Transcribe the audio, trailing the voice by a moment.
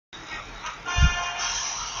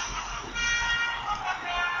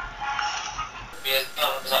Yeah,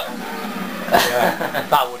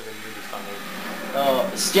 that would have been really funny. Oh,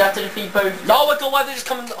 so do you have to defeat both? Oh my god, why are they just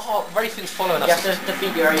coming? Oh, Raytheon's following us. You have to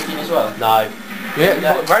defeat your 18 as well? No. Yeah,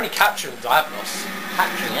 No. we're only capturing diablos.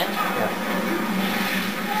 Capturing it? Yeah.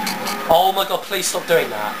 Oh my god, please stop doing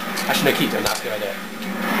that. Actually, no, keep doing that. That's a good idea.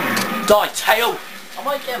 Die, tail! I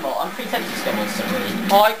might get more. I'm pretty tempted to get more stuff really.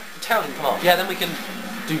 Oh, tail didn't come up. Yeah, then we can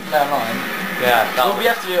do... Play online. Yeah. Well, we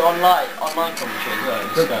have to do online commentary as well.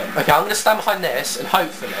 Let's go. Okay, I'm going to stand behind this and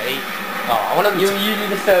hopefully... Oh, I want to... You do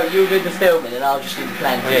the film. You'll do the filming, and I'll just do the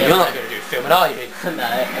playing. Oh, yeah, you're not going to do filming, are you?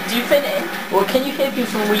 No. Do you think it? Well, can you hear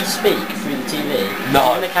people when we speak through the TV?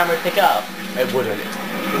 No. Can the camera pick up? It wouldn't.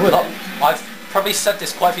 It wouldn't. I've probably said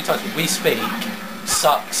this quite a few times, but we speak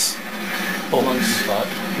sucks. Balls. Fuck.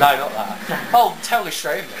 No, not that. Oh, tail goes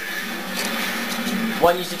straight over me.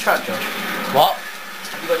 Why don't you use the trap, Josh? What?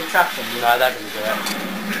 Have you got your traps on? No, they're going to do it.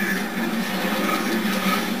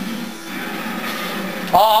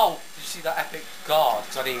 Oh! Did you see that epic guard?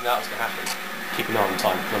 Because I didn't even know that was going to happen. Keep an eye on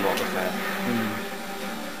time, because I'm not looking at it.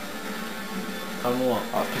 What?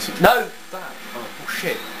 Oh, pussy. No! That! Oh,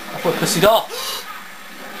 shit. I thought pussied off.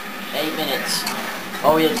 8 minutes.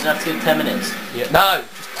 Oh yeah, doesn't have to do 10 minutes. Yeah. No!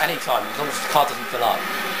 Just any time, as long as the card doesn't fill up.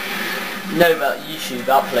 No, but YouTube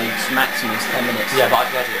uploads maximum is 10 minutes. Yeah, but I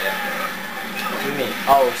can edit it. What do you mean?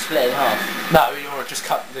 Oh, split it in half. No, you're just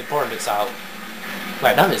cut the boring bits out.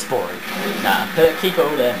 Wait, none of it's boring. Nah, keep it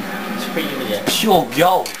all there. It's pretty good, yeah. Pure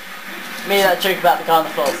gold. Me that joke about the guy on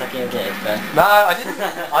the floor sucking a dick, but... No,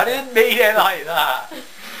 I didn't mean it like that.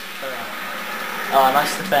 Oh,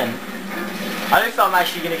 nice defend. I don't think I'm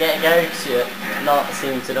actually going to get a go because you're not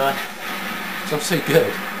seeming to die. I'm so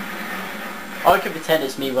good. I could pretend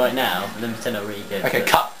it's me right now and then pretend I'm really good. Okay,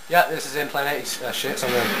 cut. Yeah, this is in Planet 80 shit, so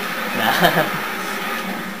I'm going to... Nah.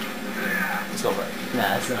 It's not right.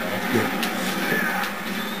 Nah, it's not right.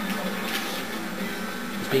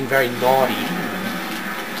 It's being very naughty.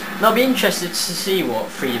 No, I'll be interested to see what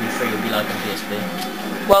Freedom 3 will be like on PSP.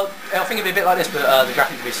 Well, I think it'd be a bit like this, but the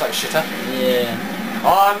graphics would be slightly shitter. Yeah.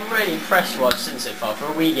 Oh, I'm really impressed with what I've seen so far. For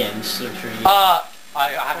a Wii game, this looks really good. I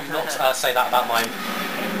have you not say that about my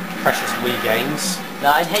precious Wii games.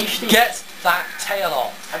 No, in HD. Get that tail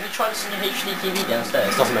off. Have you tried to see your HD TV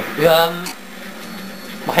downstairs? It doesn't make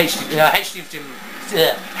my HD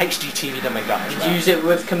TV don't make that much. Did you use it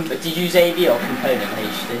with did you use AV or component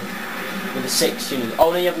HD? With a 6 unit. Oh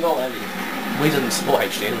no, you haven't got one, have you? We didn't support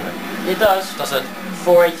HD anyway. It does. Doesn't.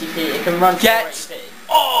 480p. It can run 480p. Get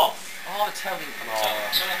off! Oh, tell me.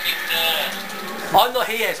 I'm not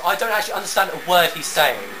here. I don't actually understand a word he's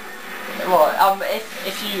saying. Well,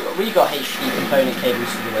 we got HD component cables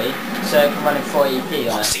for the Wii, so it can run in 480p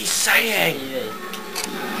on What's he saying?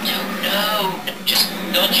 No, just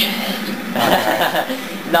nod your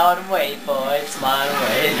head. Nod and wait, boys. Smile and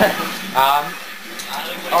wait.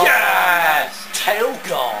 Oh, yes! Tail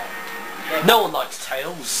gone. No one likes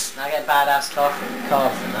tails. Now I get badass cough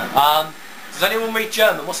and that. Does anyone read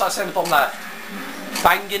German? What's that saying at the bottom left?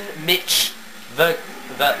 Fangen Mitch the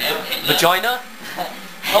vagina?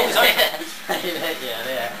 Oh, he's over.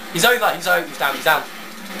 yeah. He's over. He's down.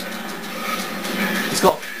 He's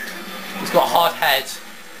got a hard head.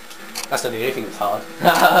 That's not the only thing that's hard.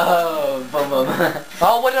 Oh, bum.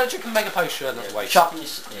 Oh, why did I drink a mega potion? That's a waste. Sharpen your...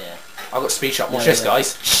 Yeah. I've got speed sharp. Watch this,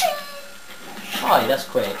 guys. Hi, that's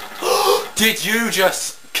quick. Did you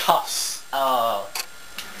just cuss? Oh.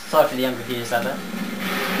 Sorry for the younger viewers out there.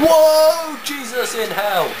 Whoa! Jesus in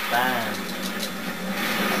hell! Bam.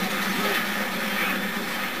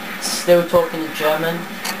 Still talking in German?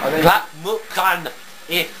 That mukan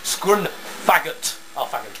e skrun faggot. Oh,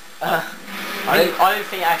 faggot. I don't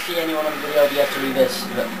think actually anyone on the video will be able to read this,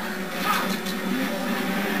 but...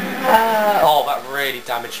 oh, that really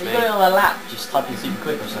damaged me. You got it on the lap, just typing super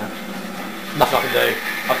quick or something. Nothing I can do.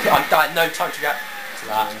 I'm dying. No time to react to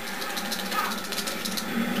that.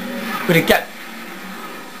 We didn't get...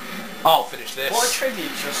 I'll finish this. What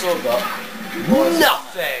attributes your sword got?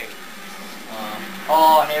 Nothing!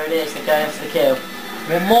 Oh, here it is. They're going for the kill.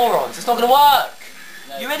 We're morons. It's not going to work.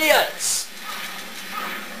 No. You idiots!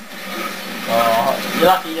 Oh, you're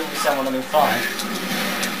lucky you didn't send one of them flying.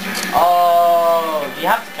 Oh, do you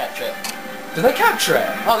have to capture it? Did they capture it?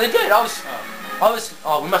 Oh, they did.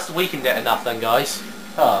 Oh, we must have weakened it enough then, guys.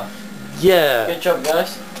 Oh. Yeah. Good job,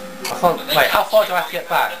 guys. I can't... Wait, how far do I have to get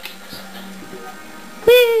back?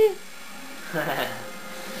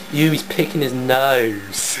 He's picking his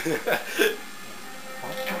nose.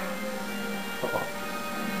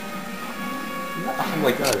 Oh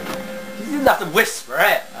my god. You didn't have to whisper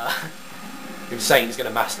it. He was saying he's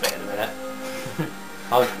going to masturbate in a minute.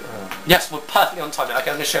 Yes, we're perfectly on time now. Okay,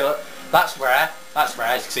 I'm going to show you. That's where That's rare,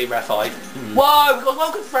 as you can see, rare 5. Whoa, we've got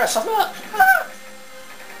welcome for rare stuff, look! Ah.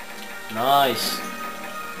 Nice.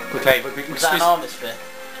 Okay, Was that an armor's fit?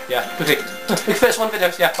 Yeah, quickly. We first one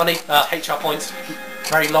video, yeah, funny. HR points.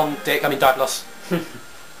 Very long dick, I mean diablos.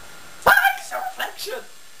 Fuck, it's a reflection!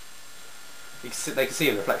 They can see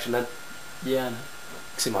a reflection then. Yeah, I know. You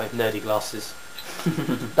can see my nerdy glasses.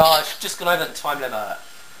 Oh, it's just gone over the time limit.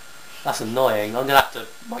 That's annoying. I'm gonna have to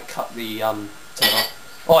like cut the something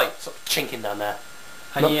off. Oi, stop chinking down there.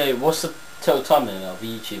 What's the total time limit of a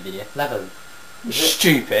YouTube video? 11.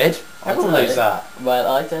 Stupid. Everyone knows that.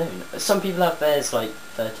 Well, I don't. Some people have theirs like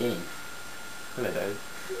 13. No, they don't.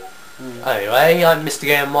 Anyway, I'm Mr.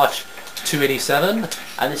 Game Watch 287.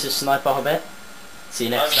 And this is Sniper Hobbit. See you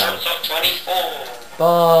next time. 24.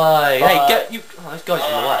 Bye. Bye. Hey, get you. Oh, those guys are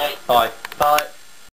in the way. Bye. Bye.